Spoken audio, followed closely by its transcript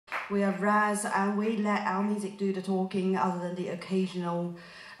We are Raz, and we let our music do the talking, other than the occasional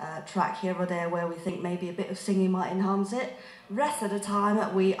track here or there where we think maybe a bit of singing might enhance it. Rest of the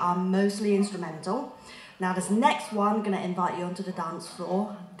time, we are mostly instrumental. Now this next one, I'm going to invite you onto the dance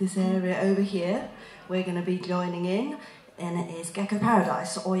floor, this area over here. We're going to be joining in, and it is Gecko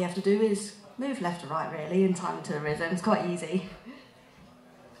Paradise. All you have to do is move left to right, really, in time to the rhythm. It's quite easy.